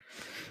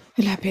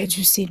La paix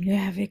du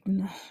Seigneur avec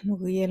nous. Nous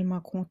réellement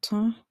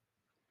contents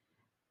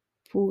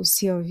pour le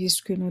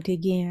service que nous avons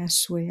gagné à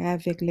souhait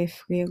avec les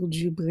frères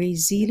du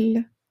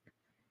Brésil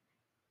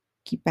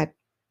qui pas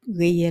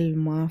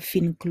réellement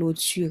fin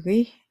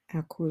clôturé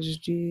à cause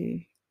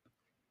du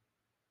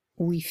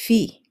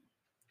Wi-Fi,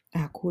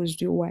 à cause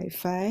du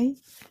Wi-Fi.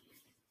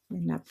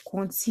 On a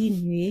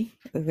continué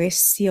le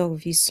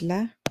service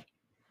là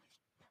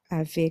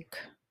avec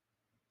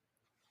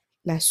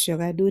la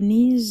sœur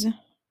Adonise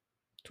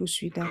tout de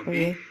suite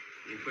après.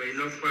 Il faut une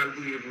autre fois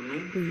prier pour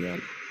nous Prière.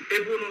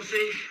 et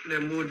prononcer les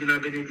mots de la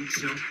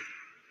bénédiction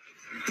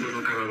pour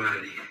nos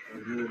camarades.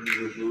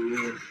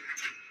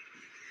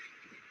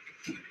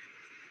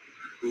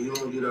 Au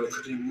nom de la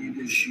tribu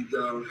de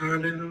Juda,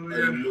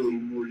 Alléluia.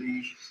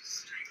 Moli.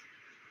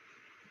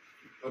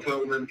 Papa,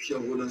 ou même qui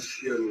envoie dans le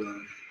ciel,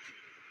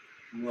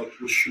 nous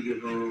approchons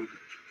devant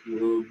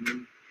nous.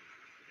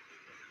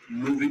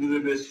 Nous venons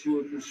remercier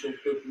pour ce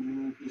fait pour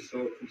nous, pour ça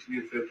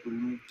continue de faire pour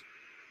nous.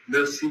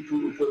 Merci pour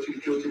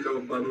l'opportunité que vous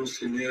avez donnée,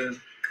 Seigneur.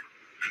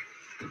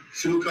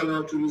 Si nous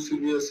allons tout nous,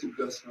 Seigneur, c'est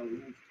grâce à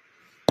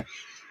vous.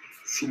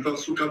 Si nous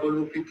passons à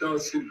l'hôpital,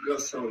 c'est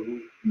grâce à vous.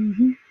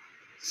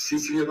 Si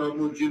Seigneur,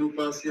 mon Dieu, nous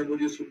passons, mon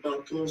Dieu, sur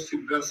patron, c'est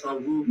grâce à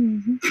vous.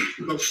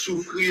 Si nous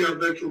souffrir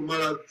avec une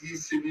maladie,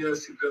 Seigneur,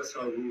 c'est grâce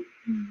à vous.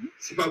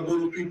 Si pas bon,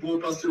 nous bon,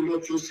 parce que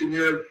l'autre chose,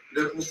 Seigneur,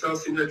 les constats,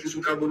 Seigneur, qui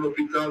sont à bon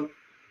hôpital.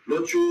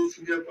 L'autre chose,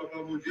 Seigneur, Papa,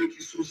 mon Dieu,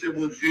 qui sont, c'est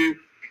mon Dieu,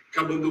 qui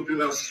a bonne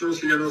opération,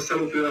 Seigneur, dans cette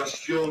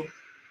opération.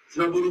 C'est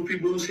la bonne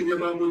opinion, Seigneur,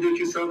 Papa, mon Dieu,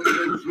 qui s'en fait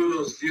avec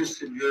violence, Dieu,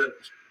 Seigneur.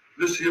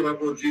 Le Seigneur,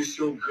 Papa, mon Dieu,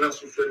 si on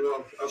grâce au fait,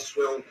 à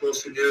soi encore,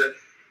 Seigneur.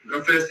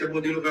 Grâce, Seigneur,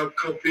 mon Dieu, nous allons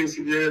camper,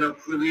 Seigneur, nous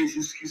prenons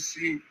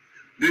jusqu'ici.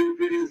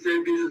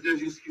 Bénézé,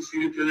 jusqu'ici,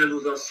 l'Éternel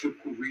nous a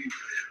secourus.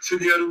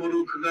 Seigneur, nous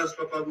demandons grâce,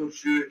 Papa, mon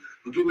Dieu.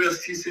 Nous te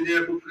remercions,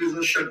 Seigneur, pour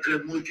présenter chaque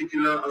monde qui était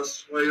là à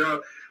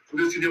soi. Pour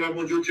le Seigneur,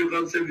 mon Dieu, tu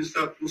rends service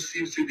là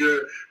possible,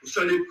 Seigneur. Nous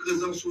saluons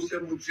présence au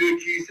Seigneur, mon Dieu,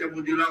 qui est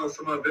mon Dieu là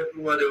ensemble avec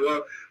nous,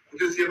 Adéwa. Pour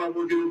le Seigneur,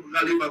 mon Dieu, nous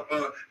allons,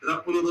 Papa. Là,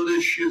 pour le nom de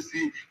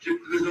Jésus, qui est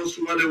présent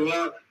sur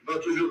Adéwa, va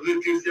toujours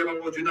rester,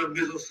 Seigneur, mon Dieu, dans la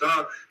maison,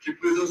 ça, qui est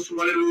présent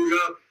sur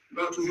Alléluia. Il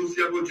va toujours,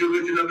 Seigneur mon Dieu,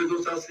 rester dans la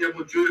maison, ça, Seigneur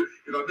mon Dieu.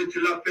 Il va mettre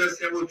la paix,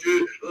 Seigneur mon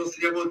Dieu, dans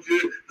Seigneur mon Dieu,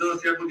 dans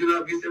Seigneur mon Dieu,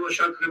 la vie, Seigneur,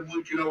 chaque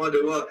monde qui l'a de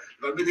voir.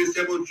 Il va mettre,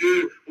 Seigneur mon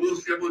Dieu, oh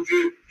Seigneur mon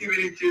Dieu,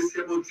 humilité,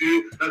 Seigneur mon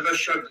Dieu, dans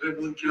chaque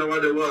monde qui l'a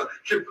de voir.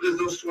 Quelle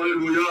présence soit,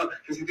 Alléluia,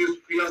 que cet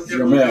esprit-là,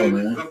 Seigneur mon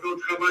Dieu, va faire un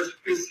travail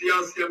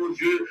spécial, Seigneur mon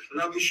Dieu, dans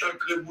la vie,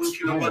 chaque monde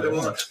qui l'a de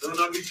voir. Dans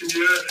la vie,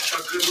 Seigneur,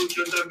 chaque monde qui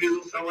est dans la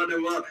maison, ça va de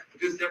voir.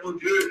 Seigneur mon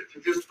Dieu,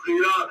 cet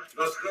esprit-là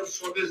va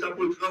transformer, ça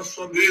peut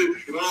transformer,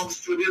 il va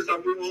fonctionner, ça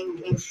peut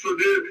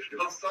fonctionner, il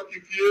va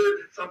sanctifier,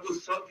 ça peut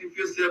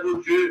sanctifier, Seigneur mon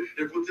Dieu.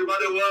 Écoutez-moi,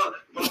 le roi,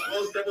 va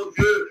prendre, Seigneur mon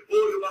Dieu, oh,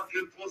 il va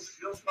faire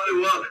conscience, le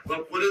roi, va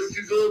prendre les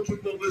ciseaux, tout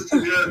le monde,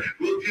 Seigneur.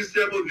 Vous dites,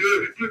 Seigneur mon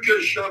Dieu, plus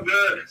que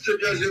jamais,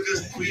 Seigneur, je vais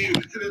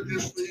suivre,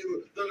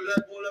 dans le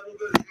bon, la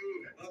mauvaise jour,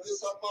 avec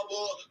sa pas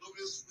bon, nous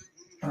vais suivre,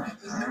 avec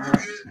Seigneur mon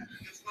Dieu,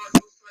 les phrases,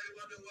 ça y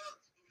va, le roi,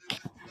 nous vais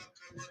rester là,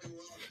 quand même, le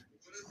roi.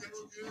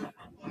 Mon Dieu,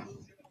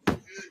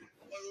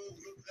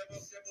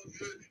 vraiment, Seigneur,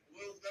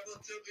 vraiment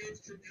terrible,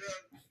 Seigneur.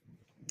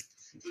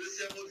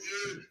 Seigneur mon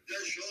Dieu,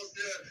 des choses,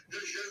 des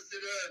jeunes,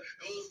 Seigneur,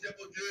 oh Seigneur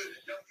mon Dieu,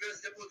 il a fait,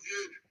 Seigneur mon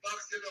Dieu,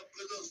 marque Seigneur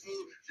présence,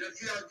 j'ai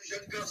vu un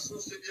jeune garçon,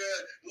 Seigneur,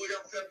 où il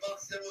a fait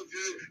marque, Seigneur mon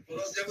Dieu,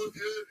 pendant Seigneur mon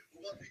Dieu,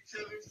 pour votre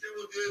victoire, Seigneur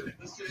mon Dieu,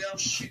 le Seigneur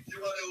chute,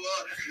 Seigneur mon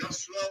Dieu, la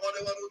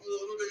soirée,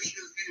 au nom de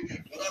Jésus,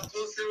 voilà,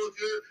 Seigneur mon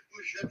Dieu,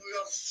 pour Jésus,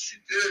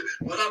 chuté,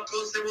 voilà,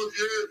 Seigneur mon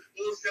Dieu,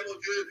 oh Seigneur mon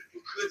Dieu,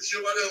 pour chrétien,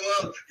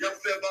 il a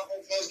fait ma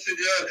confiance,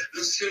 Seigneur,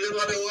 le Seigneur,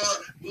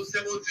 oh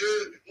Seigneur mon Dieu,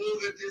 oh,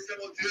 mettez,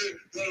 Seigneur mon Dieu,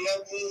 dans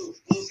l'amour,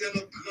 oh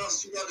Seigneur,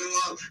 grâce,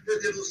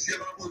 aidez-nous,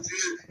 Seigneur mon Dieu,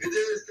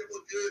 aidez-nous, Seigneur mon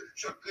Dieu,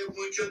 chaque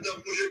monde qui est dans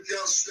le projet qui est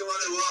en Seigneur,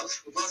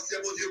 va,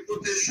 Seigneur mon Dieu,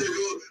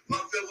 protégez-nous,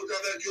 va faire votre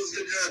avec vous,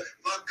 Seigneur,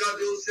 va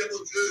garder vous, Seigneur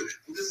mon Dieu,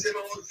 pour que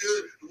Seigneur mon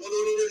Dieu, nous nom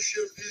de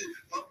Jésus,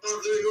 va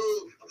parler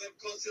avec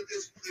cet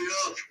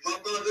esprit-là, va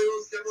parler,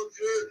 Seigneur mon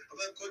Dieu,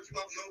 avec quand tu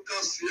vas faire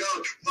casser,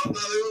 va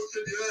parler,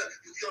 Seigneur,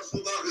 jusqu'à ce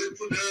qu'on va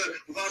retourner,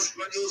 va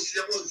joindre,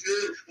 Seigneur mon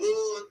Dieu,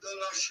 oh, dans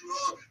la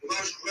joie,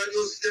 va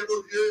joindre, Seigneur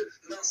mon Dieu,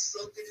 la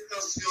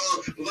sanctification,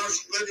 va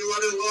joindre,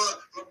 le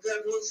roi, comme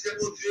vraiment,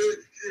 Seigneur mon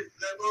Dieu, qui est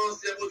vraiment,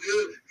 Seigneur mon Dieu,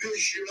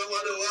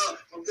 vigilant, le roi,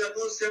 comme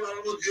vraiment, Seigneur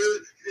mon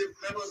Dieu, qui est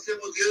vraiment,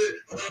 Seigneur mon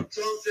Dieu, on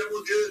attend, Seigneur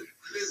mon Dieu,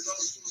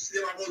 présence sous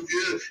Seigneur mon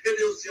Dieu,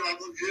 aidez-nous, Seigneur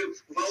mon Dieu,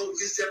 on va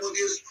ouvrir, Seigneur mon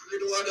Dieu, esprit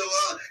de roi,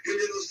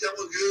 aidez-nous, Seigneur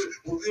mon Dieu,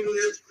 ouvrez-nous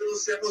l'esprit,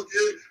 Seigneur mon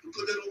Dieu, nous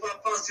connaissons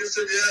pas passer,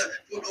 Seigneur,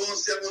 pour nous,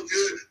 Seigneur mon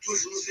Dieu,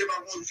 toujours,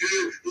 Seigneur mon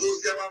Dieu, nous,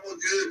 Seigneur mon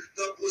Dieu,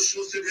 dans vos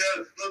choses,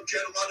 Seigneur, dans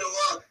quel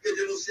roi,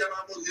 aidez-nous,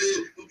 Seigneur mon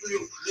Dieu, nous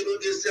toujours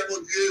frédonner, Seigneur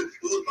mon Dieu,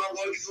 nos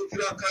paroles qui sont sur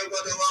la caille,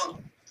 roi.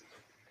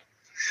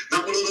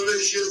 Dans le nom de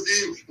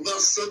Jésus, on va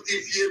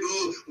sanctifier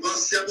nous, on va,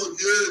 Seigneur mon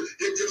Dieu,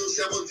 aidez-nous,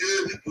 Seigneur mon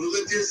Dieu, pour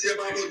retirer,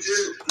 Seigneur mon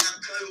Dieu, la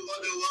caille au roi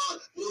de roi,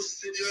 oh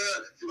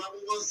Seigneur, c'est ma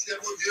mouvement,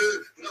 Seigneur mon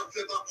Dieu, on a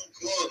fait par mon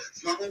corps,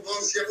 c'est ma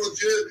mouvement, Seigneur mon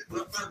Dieu, on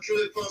a pas que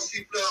les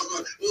pensées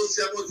pleures, oh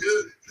Seigneur mon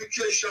Dieu, plus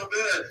que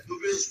jamais, nous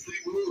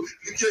l'esprit vous,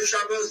 plus que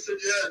jamais,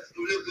 Seigneur,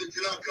 nous voulons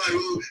retirer la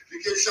caillou,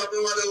 que jamais,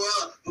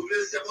 Wadewa, nous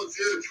voulons, Seigneur mon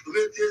Dieu, nous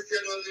voulons tester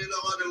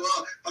dans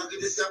Wadewa, parce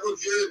que Seigneur mon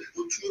Dieu,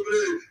 nous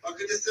troubler, parce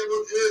que Seigneur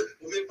mon Dieu,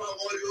 nous voulons pas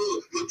voir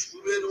nous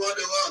troubler dans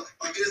Wadewa,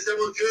 parce que Seigneur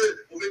mon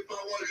Dieu, nous voulons pas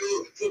voir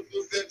faut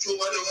prophète, tout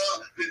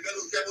Wadewa, mais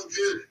nous, Seigneur mon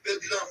Dieu,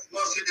 perdre la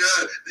foi,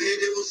 Seigneur,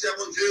 aidez-nous, Seigneur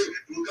mon Dieu,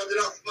 nous garder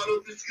la foi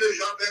le plus que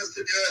jamais,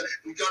 Seigneur,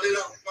 nous garder la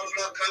foi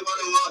dans la caille,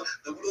 Wadewa,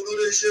 dans le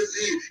nom de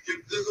Jésus, qui est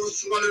présent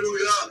sur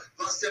Alléluia,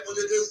 va Seigneur mon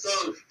Dieu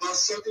descendre, va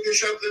sentir que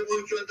chaque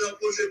monde qui est dans le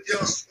projet qui est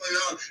en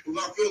soin, on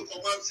va faire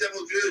comprendre, Seigneur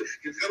mon Dieu,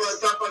 que vraiment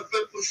ça pas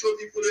fait pour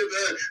choisir pour les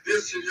mains,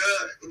 mais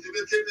Seigneur, nous te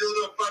mettons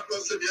dans le pardon,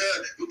 Seigneur,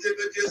 nous te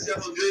mettons, Seigneur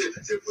mon Dieu,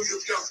 c'est pour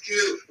jusqu'à ce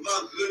que on va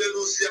relever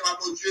nos Seigneur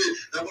mon Dieu,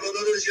 dans le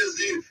nom de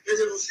Jésus,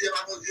 aidez-nous,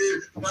 Seigneur mon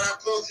Dieu, on va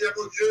l'accord, Seigneur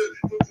mon Dieu,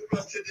 pour tout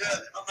le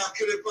Seigneur, à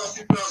marquer les pas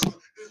sur place,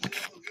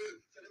 Seigneur mon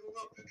Dieu, c'est le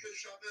moment plus que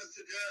jamais,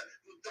 Seigneur,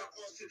 nous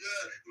t'accordons,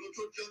 Seigneur, nous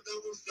tout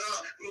dans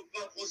ça, nous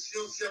prends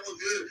conscience, Seigneur mon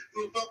Dieu,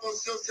 nous prends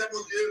conscience, Seigneur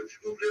mon Dieu,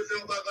 nous voulons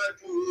faire un travail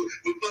pour vous,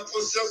 nous prends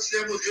conscience,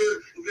 Seigneur mon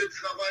Dieu, nous voulons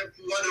travailler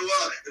pour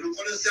Wadewa, et nous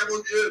connaissons, Seigneur mon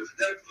Dieu,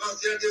 les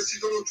principes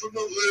décisions de tout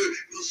nombreux,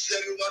 nous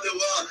servons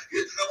Wadewa, et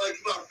le travail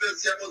qui va faire,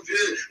 Seigneur mon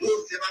Dieu,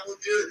 oh Seigneur mon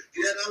Dieu,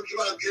 il y a un homme qui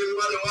va guérir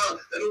Wadewa,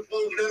 et nous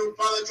prenons, nous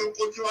paraître au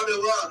côté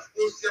Wadewa,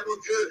 oh Seigneur mon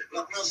Dieu,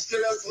 la planche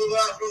céleste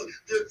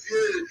de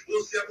Dieu,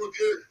 oh Seigneur mon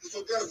Dieu, ce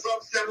sont des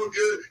hommes, Seigneur mon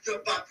Dieu, qui n'ont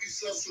pas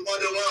puissance sur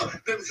Wadewa,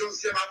 même Jean,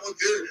 Seigneur mon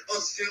Dieu,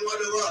 ancien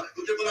Wadewa,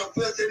 nous devons la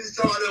faire, c'est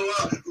l'histoire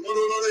Wadewa, nous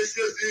demandons au nom de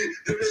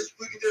Jésus, de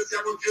l'esprit qui te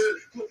sert, mon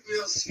Dieu,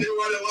 compréhension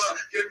Wadewa,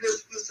 que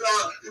l'esprit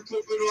ça, nous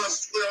comprenons à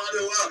soi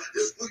Wadewa,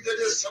 l'esprit de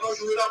descendre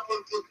aujourd'hui là pour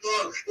le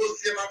contrôle, oh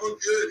Seigneur mon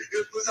Dieu,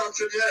 l'esprit ça,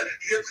 Seigneur,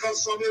 qui est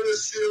transformé,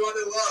 monsieur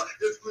Wadewa,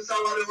 l'esprit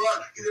ça,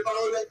 Wadewa, qui n'est pas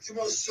dans la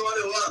dimension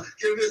Wadewa,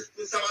 que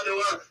l'esprit ça,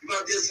 Wadewa, il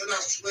va descendre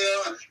à soi,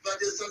 il va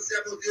descendre,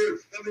 Seigneur mon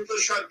Dieu, dans le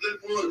chaque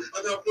monde,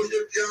 en un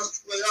projet bien à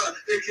soi,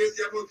 et que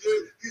Seigneur mon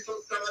Dieu,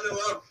 puissance ça,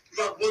 Wadewa,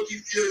 va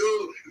modifier,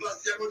 va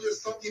Seigneur mon Dieu,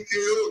 sanctifier,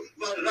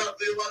 va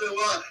laver,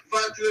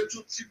 va tuer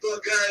tout type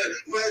d'orgueil,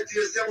 va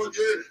tuer, Seigneur mon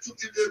Dieu, tout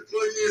type de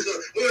coïnise,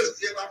 oh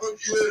Seigneur mon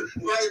Dieu,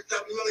 va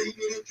établir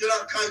l'humilité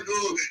la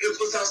caillou, et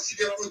que ça,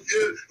 Seigneur mon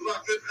Dieu,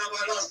 va faire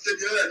travail là,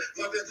 Seigneur,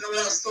 va faire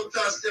travail la santé,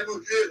 Seigneur mon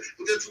Dieu,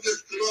 pour que tout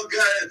esprit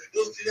d'orgueil,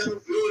 oh Seigneur, nous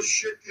voulons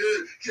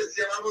jeter, que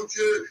Seigneur mon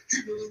Dieu,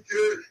 humilité,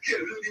 que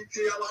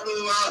l'unité à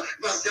Wadewa,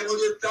 va Seigneur mon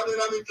Dieu, taper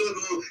la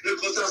nous, et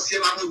que ça,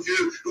 Seigneur mon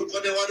Dieu, nous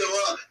prenons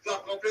Wadewa, va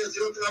prendre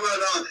plaisir au travail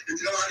là, et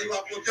travail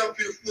va porter un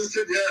peu le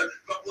Seigneur,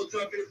 va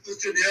porter un peu le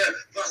Seigneur,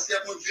 va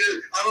Seigneur mon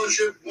Dieu,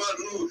 arrangez pour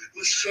nous,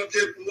 vous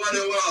chantez pour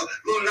Wadewa,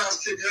 l'on là,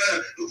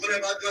 Seigneur, nous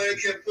connaissons pas rien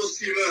qui est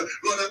possible,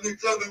 l'on a mis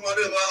toi, mais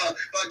Wadewa,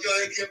 pas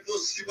rien qui est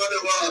possible,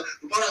 Wadewa,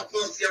 nous pas la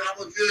force, Seigneur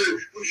mon Dieu,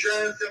 nous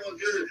gênons, Seigneur mon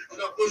Dieu, on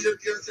a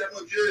projeté, Seigneur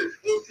mon Dieu,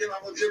 oh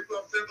Seigneur mon Dieu, pour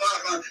en faire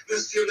barre,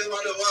 monsieur le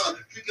Wadewa,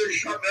 plus que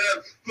jamais,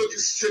 nous dit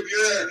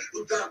Seigneur,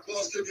 nous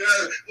d'accord,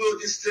 Seigneur, nous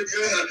dit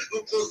Seigneur,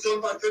 nous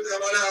consommons pas fait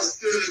travail à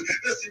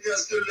le Seigneur,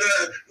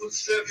 nous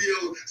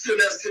servions,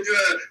 Seigneur,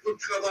 nous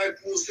travaillons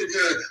pour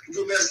Seigneur,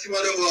 nous merci,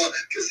 Wadewa,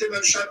 que c'est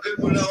même chaque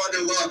pour la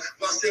Wadewa,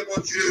 va c'est mon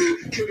Dieu,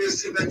 que les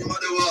semaines,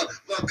 Wadewa,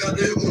 va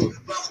garder vous,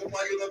 va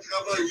accompagner notre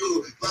travail,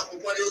 va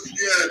accompagner au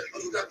Seigneur, dans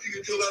toute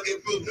activité, va gagner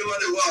pour faire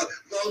Wadewa,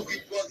 va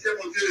ouvrir pour c'est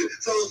mon Dieu,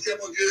 ça aussi,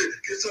 mon Dieu,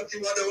 que sorti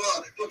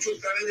Wadewa, pour tout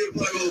faire des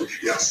voyous,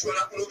 et à soi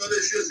la colonne de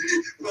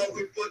Jésus, va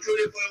ouvrir pour tous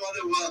les voyous,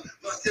 Wadewa,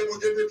 va c'est mon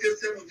Dieu, mettez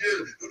c'est mon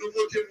Dieu, nous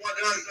nouveaux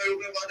témoignages,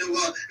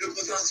 Wadewa, et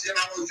que ça, c'est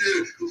mon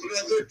Dieu, nous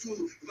connaissons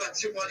tout, va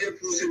témoigner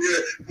pour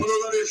Seigneur, pour le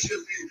nom de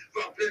Jésus,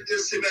 va blender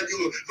Seigneur,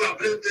 va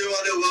blender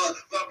Wadewa,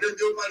 va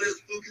blender par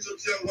l'esprit qui se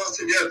tient au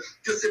Seigneur,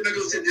 que Seigneur,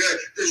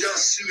 déjà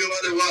assuré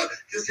Wadewa,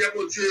 que c'est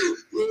mon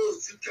Dieu, oh,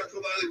 sur 80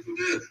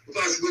 retourner,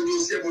 va jouer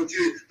nous, c'est mon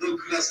Dieu, dans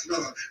grâce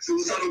là, c'est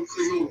pour ça que nous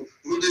prions,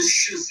 au nom de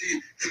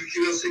Jésus, qui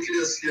est ce qu'il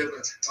est ciel,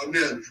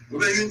 amen. Nous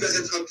venons dans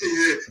cette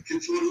 31, que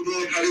tu vas nous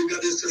donner à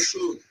regarder ces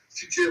choses,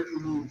 si tu es pour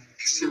nous,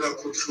 qui sera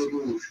contre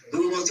nous. Dans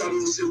le moment où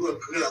nous recevons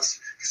grâce,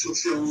 qui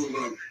sortira au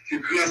moment, que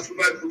grâce ou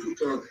pas pour tout le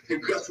temps, que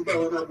grâce ou pas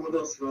en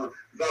abondance,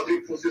 va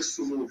reposer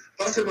sur nous,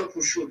 pas seulement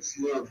pour chose,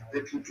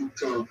 mais pour tout le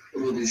temps, au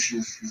nom de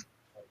Jésus.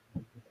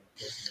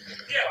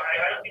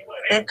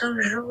 C'est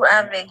toujours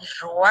avec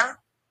joie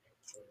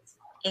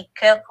et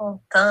cœur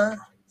content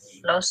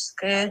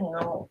lorsque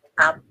nous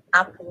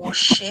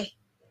approchons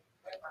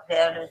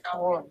vers le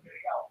trône.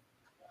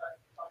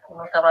 Nous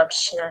sommes capables de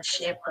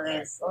chercher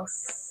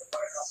présence,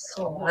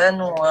 sauveur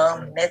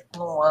nous, maître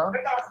nous,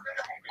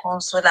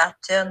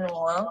 consolateur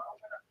nous.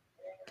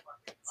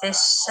 C'est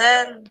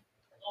seul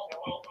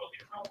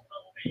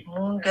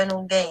monde que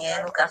nous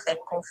gagnons, nous avons fait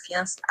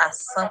confiance à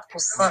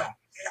 100%.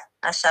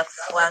 À chaque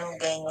fois nous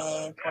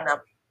gagnons pour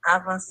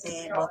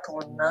avancer notre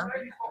nom,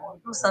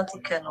 nous sentons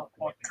que nous sommes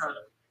contents,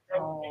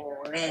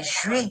 nous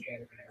réjouissons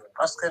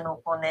parce que nous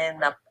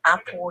connaissons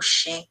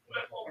approcher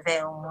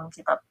vers un monde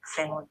qui va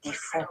faire nos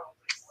défauts.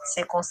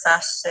 C'est comme ça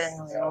que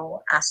nous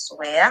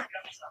assoyons,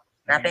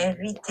 nous avons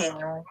invité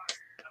nous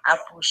à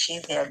approcher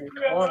vers le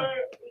trône.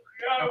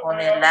 Donc on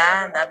est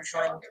là, nous avons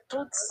besoin de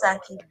tout ça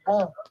qui est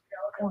bon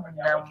pour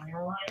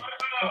nous,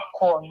 pour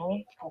corps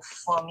nous, pour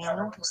famille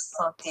nous, pour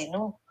santé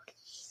nous.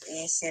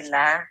 Et c'est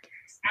là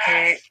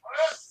que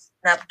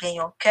nous avons gagné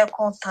un cœur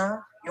content,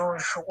 une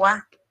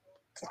joie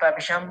qui ne peut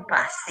jamais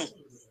passer.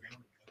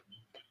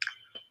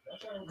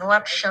 Nous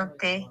avons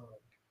chanté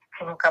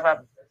pour nous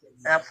capables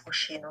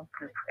d'approcher nous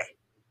plus près.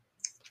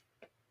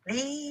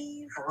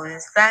 Livre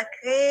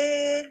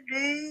sacré,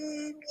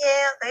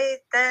 lumière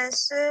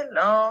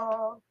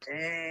étincelante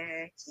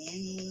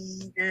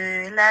qui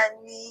de la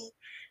nuit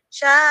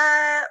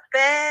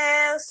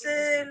perce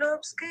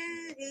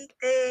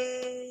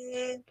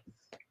l'obscurité,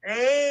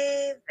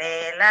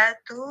 révèle à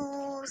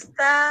tous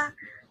ta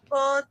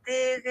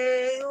bonté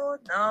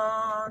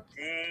rayonnante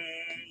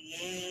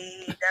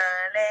et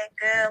dans les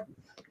cœurs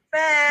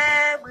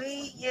fais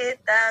briller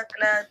ta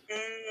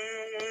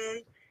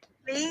clarté.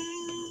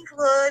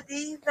 Livre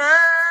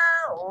divin,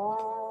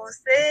 ô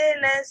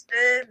céleste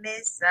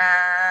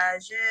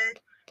message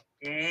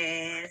de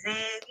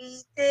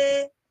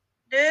vérité,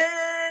 de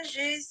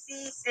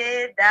justice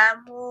et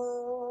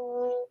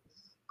d'amour,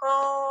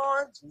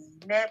 conduis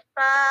mes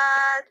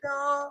pas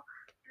dans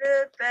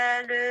le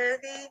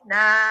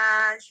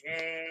pèlerinage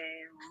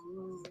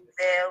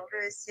vers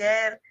le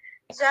ciel,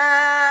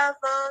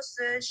 j'avance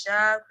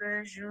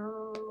chaque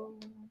jour.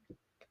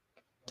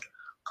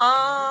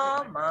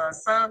 Comment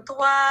sans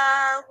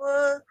toi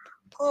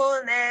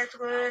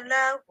reconnaître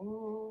la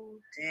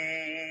route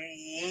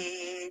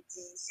et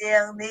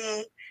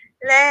discerner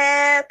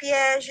les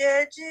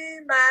pièges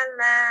du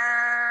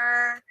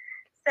malin?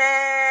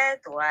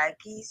 C'est toi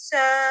qui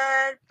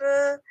seul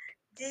peux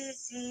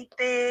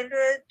dissiper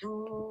le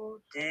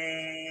doute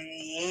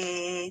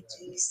et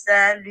du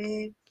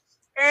salut,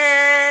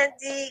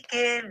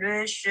 indiquer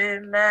le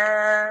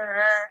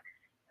chemin.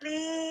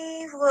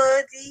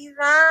 Livre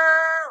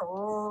divin,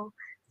 ô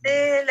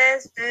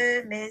céleste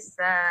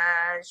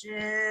message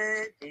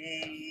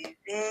de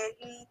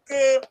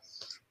vérité,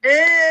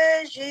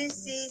 de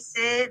justice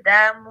et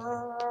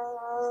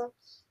d'amour,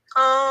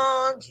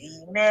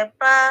 conduis mes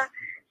pas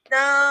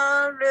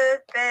dans le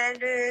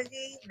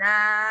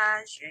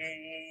pèlerinage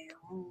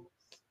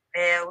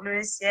vers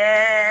le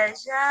ciel,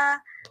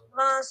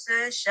 j'avance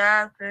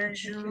chaque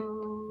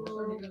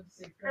jour.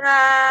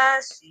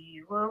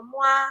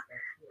 Rassure-moi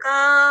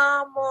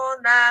quand mon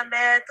âme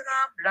est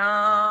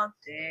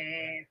tremblante,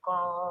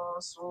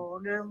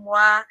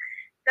 console-moi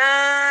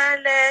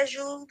dans les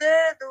jours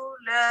de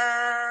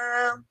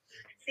douleur.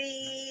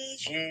 Si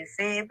je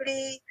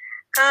faiblis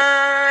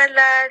quand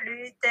la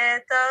lutte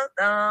est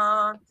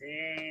ardente,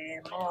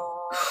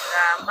 montre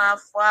à ma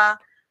foi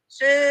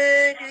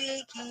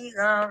celui qui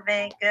rend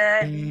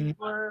vainqueur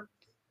libre.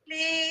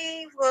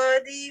 Livre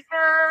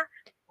divin,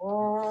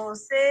 ô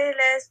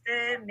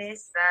céleste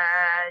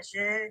message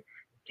de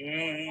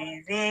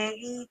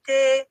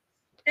vérité,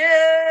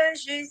 de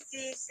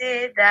justice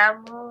et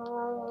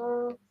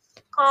d'amour,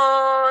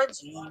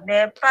 conduis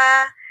mes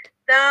pas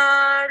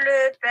dans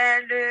le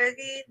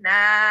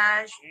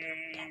pèlerinage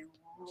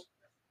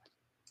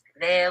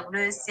vers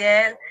le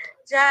ciel,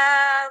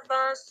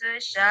 j'avance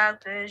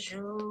chaque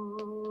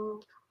jour.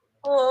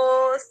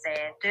 Ô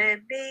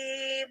Sainte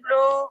Bible,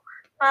 ô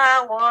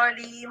parole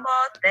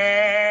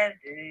immortelle,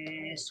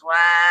 sois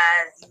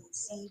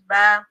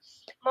ici-bas,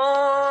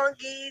 mon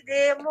guide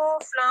et mon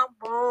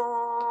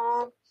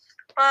flambeau.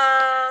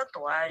 Par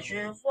toi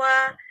je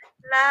vois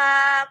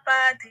la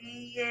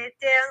patrie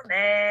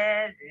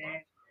éternelle,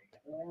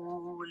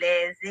 où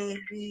les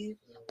élus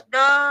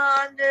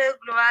donnent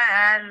gloire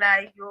à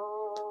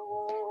l'agneau.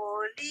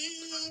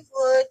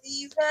 Livre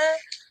divin,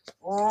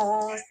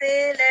 ô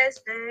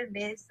céleste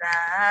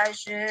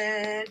message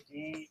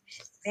de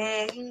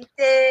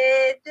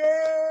vérité, de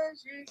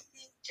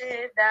justice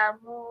et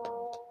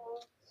d'amour,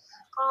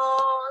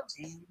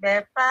 conduis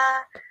mes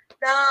pas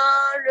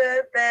dans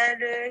le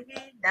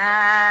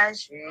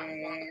pèlerinage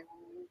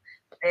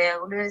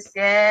vers le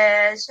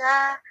ciel,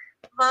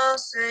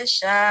 j'avance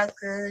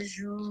chaque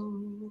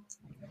jour.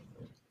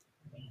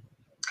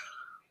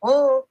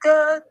 Oh,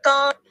 que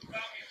tant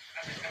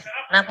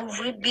n'a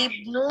ouvert Bible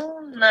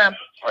nous, n'a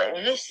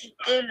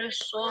récité le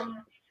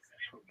psaume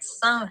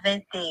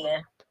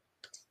 121,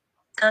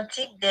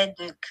 Cantique des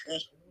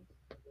degrés.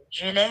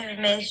 Je lève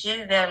mes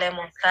yeux vers les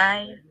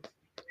montagnes,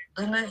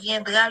 d'où me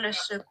viendra le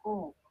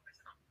secours.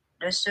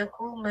 Le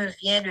secours me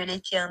vient de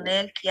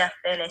l'Éternel qui a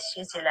fait les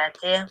cieux et la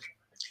terre.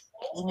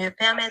 Il ne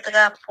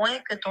permettra point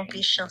que ton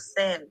pied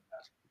chancelle.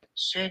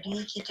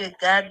 Celui qui te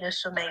garde ne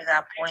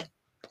sommeillera point.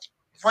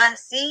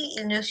 Voici,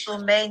 il ne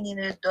sommeille ni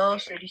ne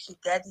dort celui qui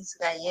garde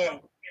Israël.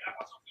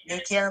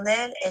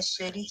 L'Éternel est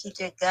celui qui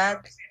te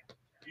garde.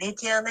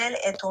 L'Éternel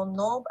est ton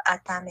ombre à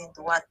ta main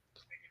droite.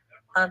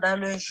 Pendant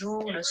le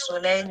jour, le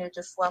soleil ne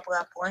te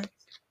frappera point,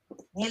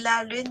 ni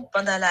la lune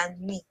pendant la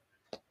nuit.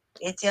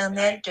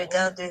 L'Éternel te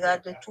gardera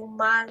de tout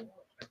mal.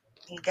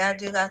 Il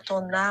gardera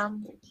ton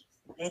âme.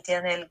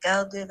 L'Éternel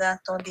gardera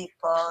ton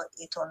départ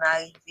et ton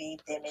arrivée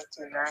dès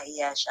maintenant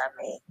et à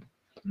jamais.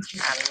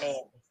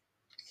 Amen.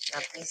 On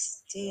a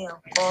récité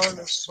encore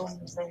le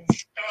psaume 20.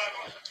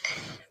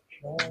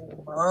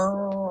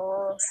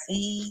 Moment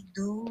si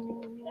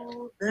doux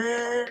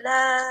de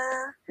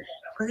la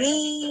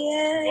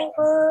prière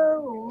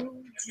où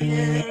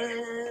Dieu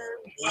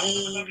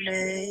et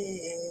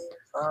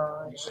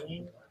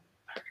l'évangile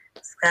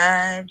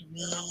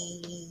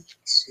lui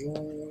se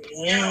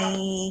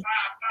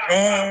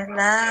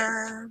révéla.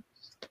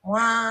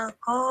 Moi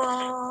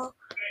encore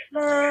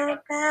le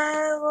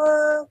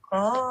Père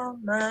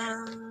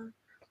commun,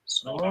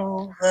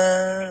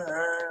 Sauveur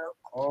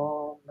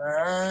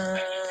commun.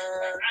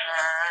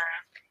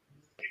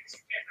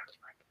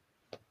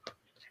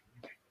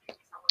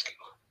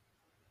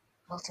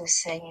 Notre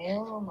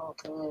Seigneur,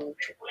 notre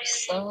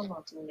Tout-Puissant,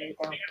 notre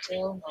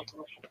Rédempteur, notre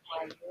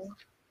Pourvoyeur,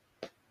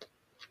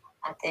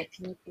 à tes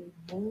pieds bénis,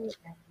 nous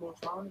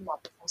devons la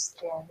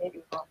prosterner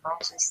devant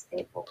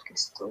Majesté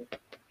Auguste,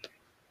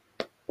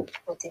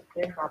 côté que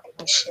nous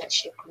avons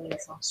cherché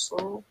présence,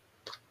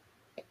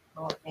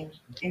 nous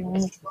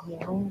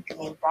humilions,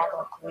 bien bas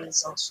notre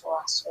présence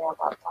à soi,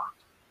 Papa.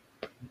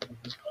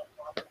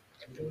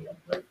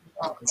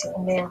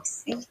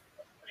 Merci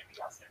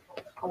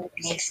pour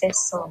bien faire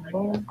son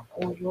nom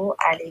pour nous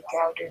à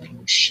l'égard de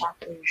nous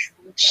chaque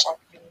jour, chaque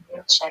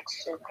minute, chaque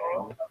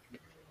seconde,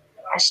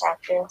 à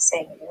chaque heure,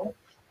 Seigneur.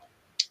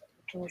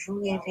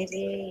 Toujours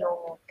révéler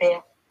un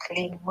Père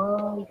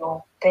clément,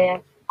 un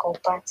Père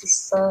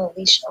compatissant,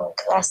 riche en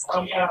grâce,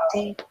 en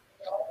bonté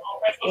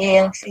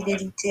et en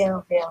fidélité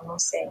envers nous,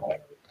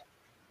 Seigneur.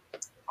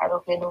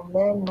 Alors que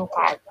nous-mêmes, nous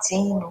pas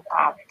dignes, nous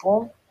pas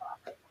bons,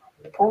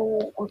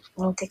 pour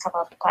nous être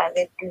capables de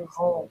parler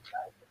devant.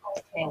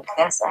 Mais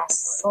grâce à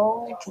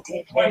son qui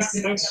était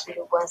versé sur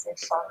le bois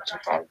infâme du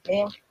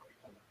calvaire,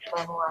 nous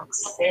avons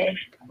accès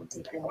pour que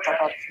nous sommes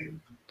capables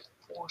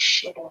de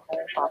procher devant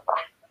Papa.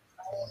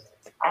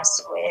 À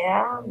ce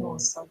moment, nous nous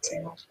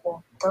sentons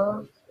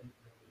contents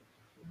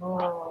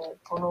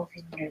pour nous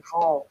vivre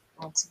devant.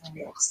 Nous disons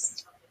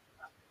merci.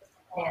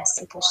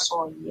 Merci pour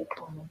soyez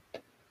pour nous.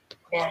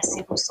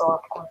 Merci pour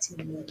ça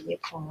continuer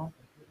pour nous.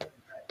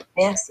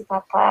 Merci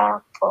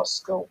Papa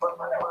parce que vous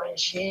nous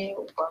manger,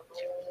 vous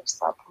nous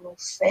ça pour nous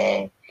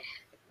faire,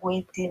 vous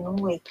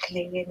aidez-nous,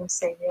 éclairez nous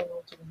Seigneur,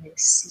 nous disons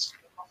merci.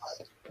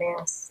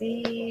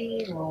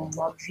 Merci, nous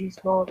vivons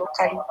dans nos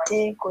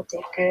localités, côté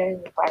que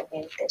nous pas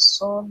de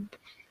personne,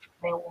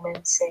 mais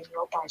vous-même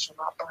Seigneur, pas jamais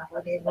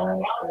abandonner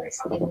nous,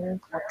 ouvrez-nous,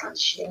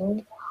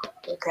 protégez-nous,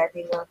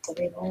 regardez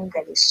l'entrée nous,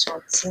 regardez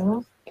sortir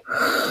nous.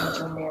 Nous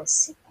disons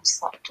merci pour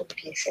ça, tout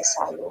bien fait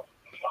ça.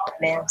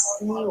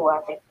 Merci ou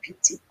avec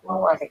petit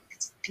nous, avec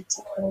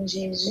petit nous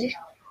Jésus,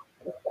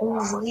 pour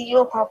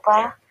couvrir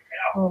Papa,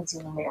 nous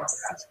disons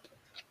merci.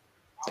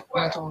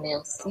 Nous disons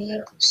merci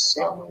pour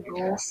sœur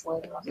nous,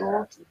 frère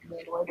nous, qui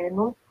vient loin de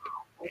nous,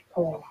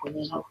 pour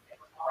couvrir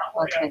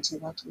notre Dieu,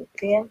 notre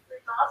Père.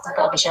 Nous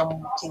pas jamais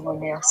te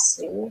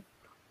remercier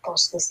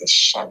parce que c'est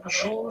chaque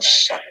jour,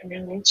 chaque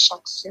minute,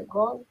 chaque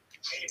seconde,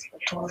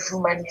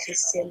 toujours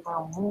manifester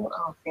l'amour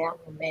envers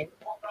nous-mêmes.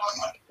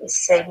 Et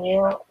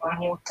Seigneur,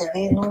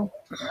 montrez-nous,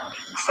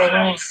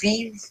 fais-nous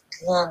vivre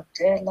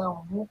grandeur,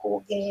 l'amour qu'on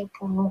gagne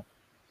pour nous.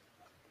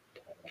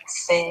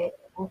 Fais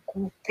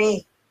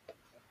regrouper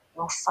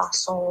nos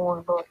façons,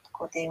 l'autre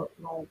côté,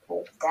 nos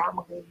groupes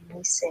d'âmes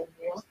réunis,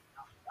 Seigneur.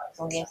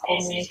 Nous avons une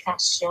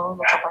communication,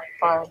 nous avons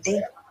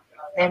parler,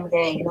 même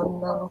les gens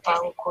ne nous pas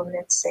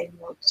reconnaître,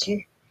 Seigneur Dieu.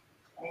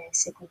 Mais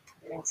c'est pour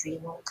prouver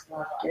nos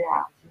grandeur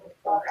à vous,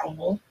 pour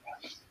gagner,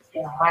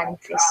 pour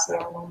manifester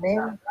à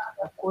nous-mêmes,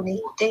 pour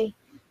connecter.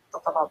 Nous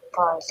sommes capables de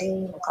parler,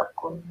 nous sommes capables de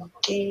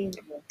communiquer, nous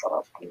sommes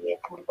capables de prier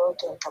pour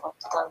l'autre, nous sommes capables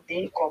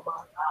d'entendre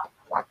comment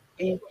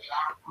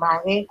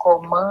Marie,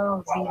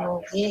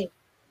 comment vivre.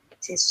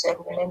 C'est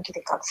seulement qui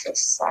est capable de faire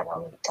ça dans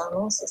le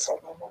temps, c'est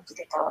seulement qui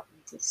est capable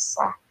de dire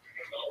ça.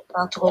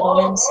 Entre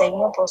nous-mêmes,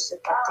 Seigneur, pour ce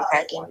pas de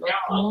gagner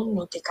notre monde,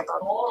 nous sommes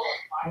capables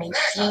de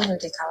méfier, nous sommes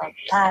capables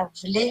de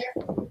parler,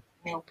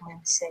 mais au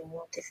même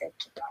Seigneur, tu fais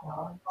tout le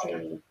monde,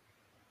 tu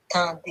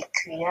temps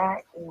d'écrire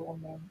et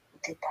nous-mêmes,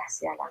 tu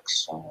passé à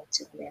l'action. Nous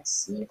te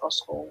remercie parce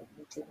que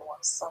nous sommes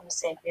ensemble,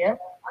 Seigneur,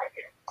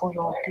 pour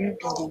un but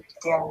bien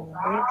déterminé,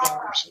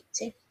 bien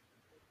objectif.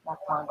 Nous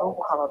demandons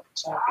pour avoir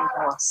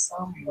nous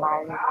ensemble,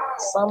 marier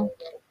ensemble,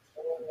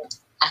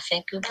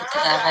 afin que le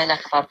travail soit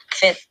capable de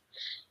faire.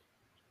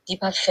 Il n'est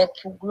pas fait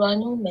pour gloire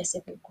nous, mais c'est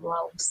pour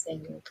gloire au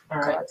Seigneur. Pour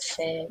capable de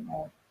faire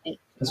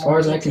As far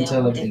as I can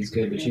tell, everything's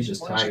good, but she's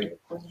just tired.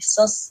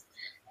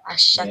 À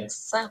chaque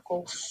fois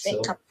qu'on fait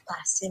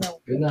passer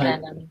dans le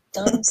plan en même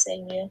temps,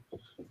 Seigneur,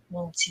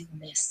 nous disons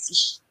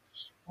merci.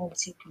 Nous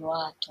disons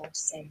gloire à ton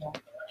Seigneur.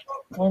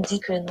 On dit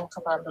que nous sommes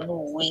capables de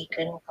louer,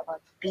 que nous sommes capables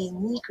de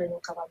bénir, que nous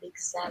sommes capables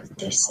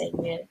d'exalter,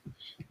 Seigneur,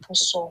 pour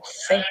son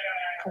fait,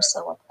 pour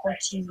ça, on va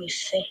continuer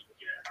faire,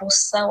 pour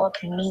ça, on va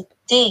mettre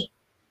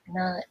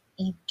dans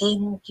l'idée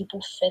nous qui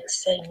pour faire,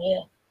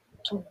 Seigneur,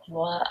 toute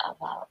gloire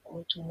va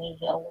retourner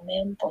vers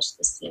vous-même, parce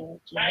que c'est vous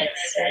qui mettez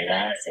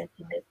cela, c'est vous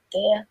qui mettez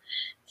terre,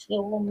 c'est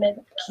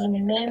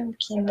vous-même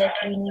qui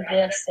mettez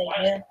l'univers,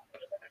 Seigneur,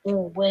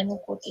 où est nous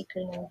côté que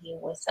nous disons,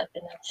 où est ça que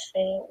nous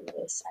fait, où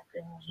est ça que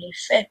nous voulons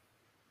faire.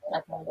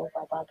 La demande au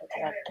papa pour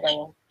qu'il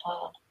prenne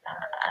part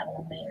à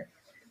nous-mêmes.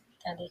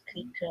 Dans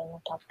l'écriture, mon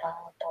papa,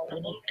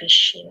 pardonner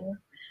péché nous,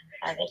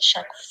 avec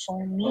chaque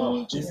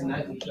famille qui nous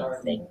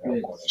enseigne,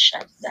 on connaît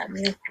chaque dame,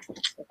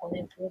 on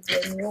connaît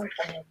problème, on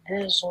connaît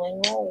besoin,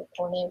 on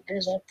connaît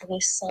besoin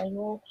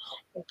pressant,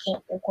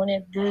 on connaît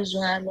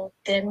besoin à long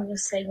terme,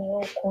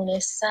 Seigneur, on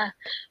connaît ça,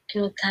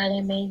 que tu as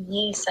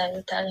aimé, ça,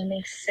 tu as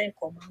aimé fait,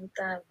 comment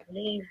tu as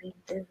voulu vivre,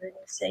 devenir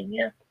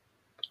Seigneur.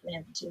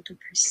 Mais Dieu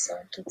Tout-Puissant,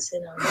 tout c'est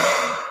dans nous,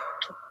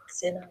 tout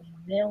c'est dans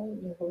nous,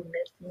 nous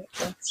remettons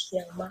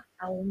entièrement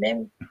à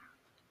nous-mêmes.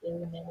 Et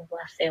nous-mêmes, on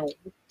va faire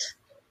route.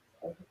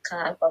 On est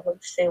capable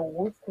de faire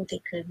route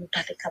côté que nous ne sommes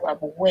pas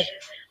capables de voir.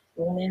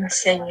 Nous-mêmes,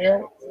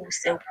 Seigneur,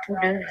 c'est pour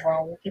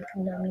devant, ou qui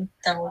pour dans le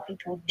temps, ou qui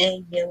pour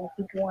derrière, ou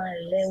qui pour en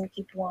l'air, ou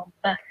qui pour en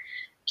bas,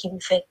 qui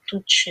nous fait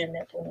tout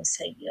chemin pour nous,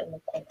 Seigneur,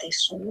 nous compter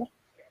sur nous.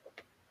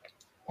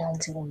 On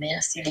dit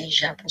merci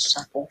déjà pour ce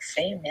qu'on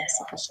fait,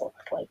 merci pour ce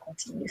qu'on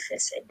continue de faire,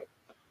 Seigneur.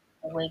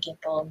 Ou est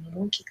parmi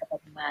nous qui est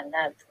capable de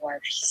malade pour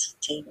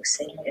visiter le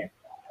Seigneur.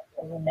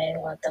 Nous-mêmes,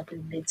 en tant que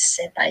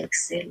médecin par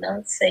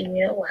excellence,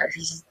 Seigneur, ou à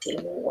visiter,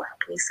 ou à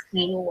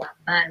prescrire, ou à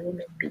barrer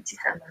nos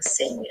médicaments,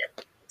 Seigneur.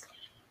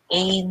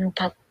 Et nous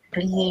pas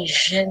oublier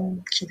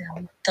jeunes qui dans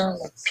le temps,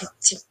 nos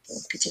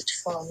petites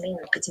familles,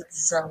 nos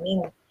petites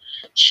amies,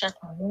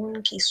 chaque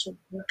monde qui est sous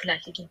groupe là,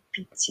 qui est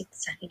petite,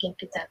 ça qui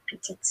est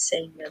petite,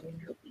 Seigneur,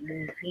 nous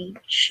lever,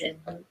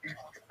 jeune,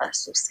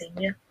 face au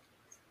Seigneur,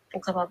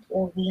 pour capable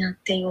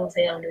orienter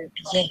vers le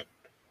bien,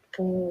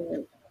 pour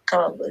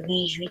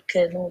réjouir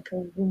que nous,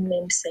 pour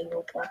nous-mêmes,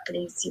 Seigneur, pour un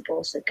plaisir,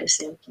 pour ce que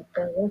c'est qui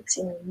prend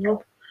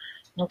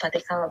nous pas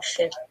capable de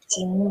faire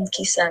petit monde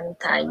qui s'en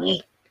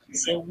taillé.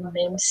 C'est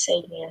vous-même,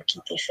 Seigneur, qui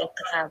te fait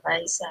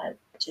travail, ça,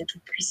 Dieu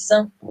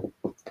Tout-Puissant.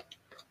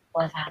 On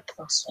va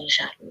prendre soin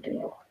de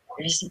nous,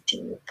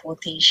 visiter nous,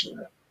 protéger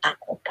nous,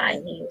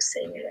 accompagner nous,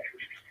 Seigneur.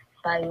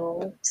 Par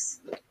nous,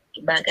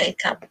 bagay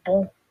ka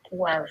bon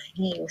pour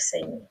avenir,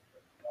 Seigneur.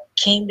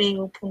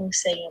 Kembe pour nous,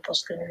 Seigneur,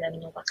 parce que nous-mêmes,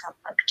 nous pas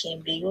capables de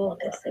kembe,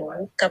 mais c'est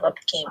vous capable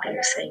de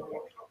kembe,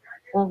 Seigneur.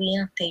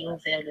 Orienter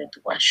vers le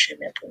droit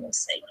chemin pour nous,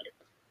 Seigneur.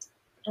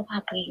 Nous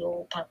pas prier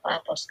au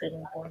papa parce que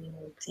nous voulons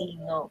nous dire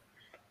non.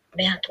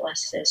 Mais à toi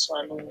seul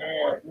soit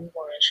l'honneur,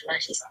 louange,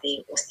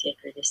 majesté au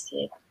siècle des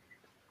siècles.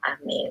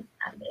 Amen.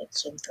 Amen.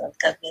 Psaume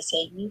 34,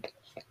 verset 8.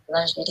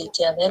 L'ange de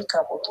l'Éternel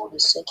campe autour de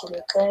ceux qui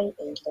le cueillent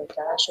et il les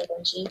arrache au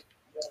danger.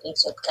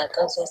 Exode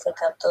 14, verset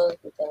 14.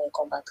 L'Éternel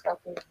combattra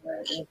pour vous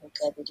et vous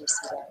gardez du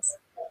silence.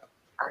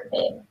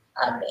 Amen.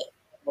 Amen.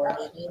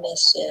 Bonne nuit, mes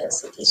soeurs.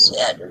 C'était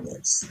Soeur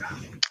Adonis.